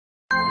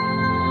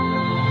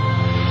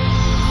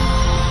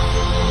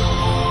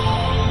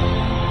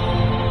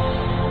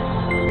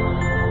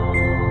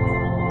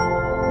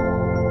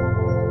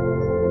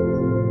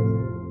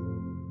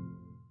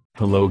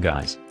Hello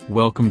guys,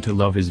 welcome to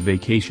Love is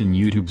Vacation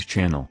YouTube's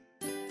channel.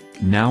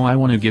 Now I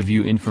want to give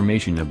you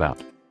information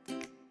about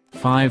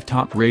 5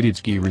 top rated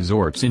ski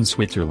resorts in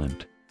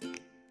Switzerland.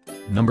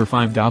 Number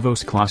 5,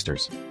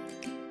 Davos-Klosters.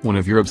 One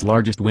of Europe's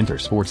largest winter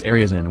sports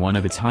areas and one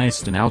of its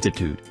highest in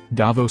altitude,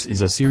 Davos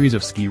is a series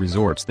of ski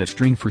resorts that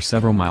string for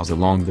several miles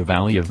along the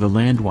valley of the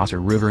Landwasser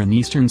River in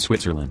eastern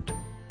Switzerland.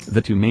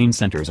 The two main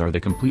centers are the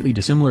completely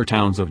dissimilar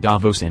towns of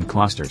Davos and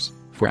Klosters.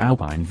 For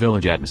alpine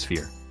village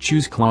atmosphere,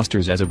 choose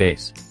Klosters as a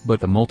base, but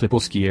the multiple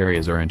ski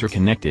areas are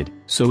interconnected,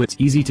 so it's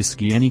easy to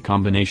ski any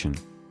combination.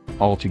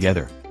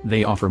 Altogether,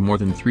 they offer more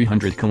than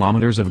 300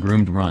 kilometers of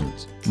groomed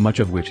runs, much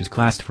of which is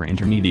classed for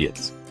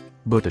intermediates.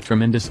 But the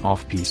tremendous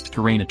off-piste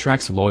terrain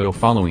attracts a loyal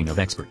following of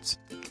experts.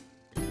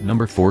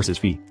 Number 4,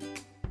 Saas-Fee.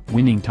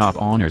 Winning top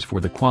honors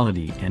for the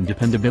quality and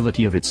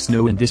dependability of its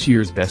snow in this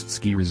year's Best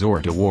Ski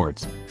Resort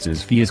Awards,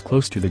 Saas-Fee is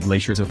close to the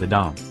glaciers of the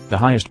Dom, the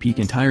highest peak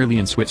entirely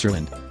in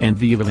Switzerland, and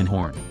the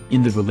Matterhorn,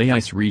 in the Valais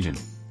ice region.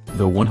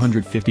 The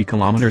 150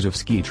 kilometers of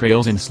ski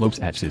trails and slopes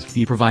at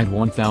Saas-Fee provide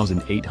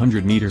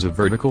 1,800 meters of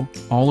vertical,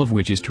 all of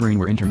which is terrain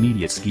where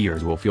intermediate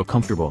skiers will feel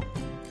comfortable.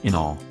 In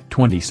all,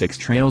 26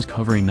 trails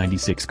covering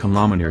 96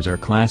 kilometers are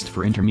classed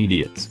for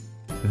intermediates.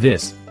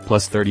 This,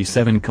 plus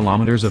 37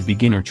 kilometers of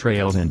beginner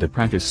trails and a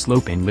practice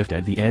slope and lift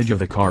at the edge of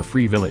the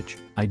car-free village,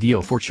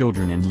 ideal for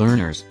children and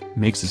learners,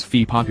 makes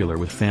Saas-Fee popular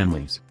with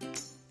families.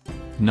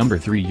 Number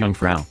 3,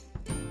 Jungfrau.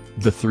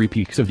 The 3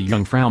 peaks of the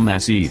Jungfrau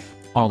Massif,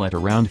 all at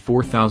around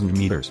 4,000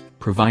 meters,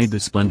 provide the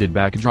splendid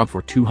backdrop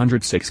for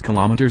 206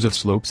 kilometers of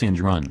slopes and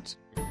runs.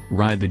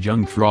 Ride the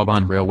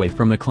Jungfrau railway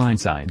from the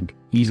Kleinzeit,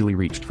 easily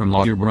reached from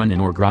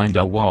Lauterbrunnen or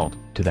Grindelwald,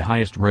 to the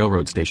highest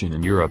railroad station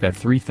in Europe at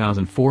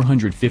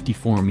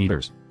 3,454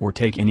 meters, or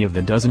take any of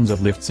the dozens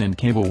of lifts and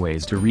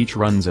cableways to reach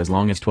runs as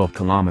long as 12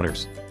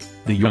 kilometers.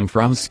 The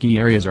Jungfrau's ski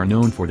areas are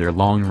known for their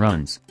long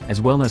runs,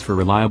 as well as for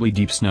reliably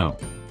deep snow.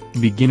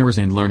 Beginners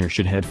and learners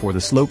should head for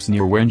the slopes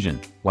near Wengen,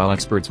 while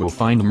experts will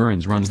find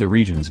Moritz runs the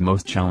region's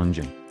most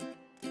challenging.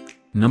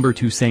 Number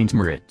 2, St.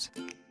 Moritz.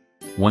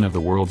 One of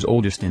the world's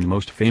oldest and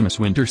most famous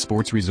winter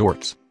sports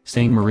resorts,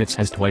 St. Moritz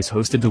has twice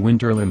hosted the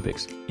Winter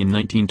Olympics, in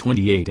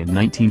 1928 and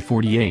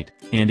 1948,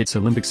 and its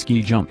Olympic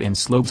ski jump and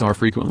slopes are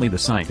frequently the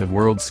site of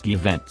world ski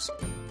events.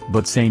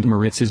 But St.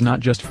 Moritz is not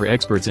just for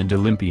experts and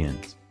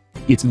Olympians.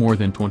 Its more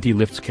than 20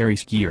 lifts carry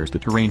skiers to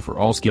terrain for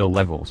all skill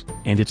levels,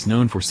 and it's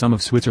known for some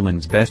of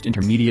Switzerland's best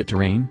intermediate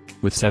terrain,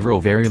 with several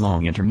very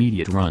long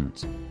intermediate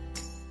runs.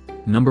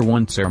 Number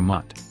 1,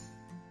 Zermatt.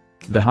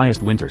 The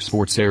highest winter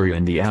sports area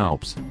in the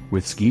Alps,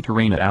 with ski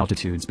terrain at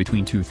altitudes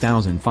between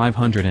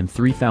 2,500 and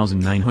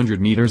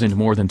 3,900 meters and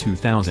more than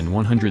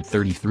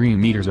 2,133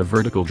 meters of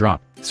vertical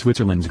drop,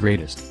 Switzerland's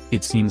greatest,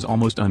 it seems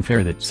almost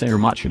unfair that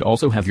Zermatt should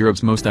also have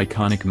Europe's most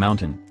iconic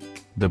mountain.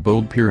 The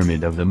bold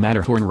pyramid of the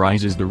Matterhorn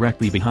rises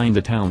directly behind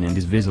the town and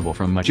is visible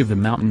from much of the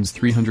mountain's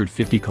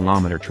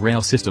 350-kilometer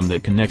trail system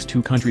that connects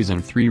 2 countries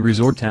and 3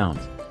 resort towns.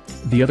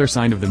 The other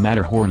side of the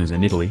Matterhorn is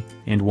in Italy,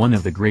 and one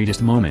of the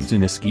greatest moments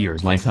in a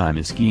skier's lifetime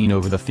is skiing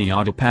over the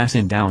Theodol Pass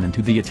and down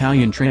into the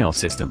Italian trail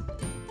system.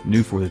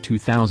 New for the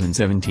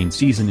 2017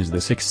 season is the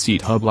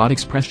 6-seat Hublot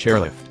Express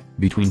chairlift,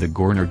 between the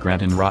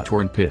Gornergrat and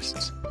Rothorn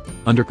pistes.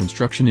 Under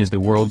construction is the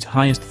world's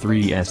highest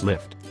 3S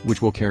lift,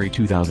 which will carry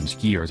 2,000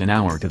 skiers an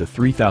hour to the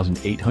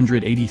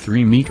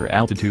 3,883-meter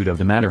altitude of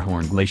the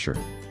Matterhorn glacier.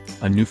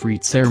 A new free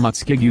Zermatt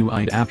Ski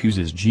Guide app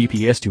uses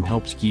GPS to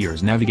help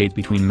skiers navigate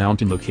between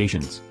mountain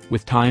locations,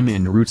 with time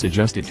and routes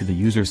adjusted to the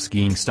user's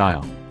skiing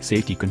style,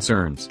 safety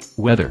concerns,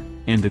 weather,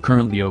 and the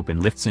currently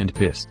open lifts and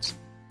pistes.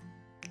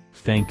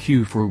 Thank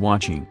you for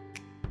watching.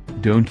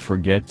 Don't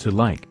forget to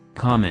like,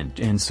 comment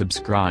and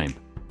subscribe.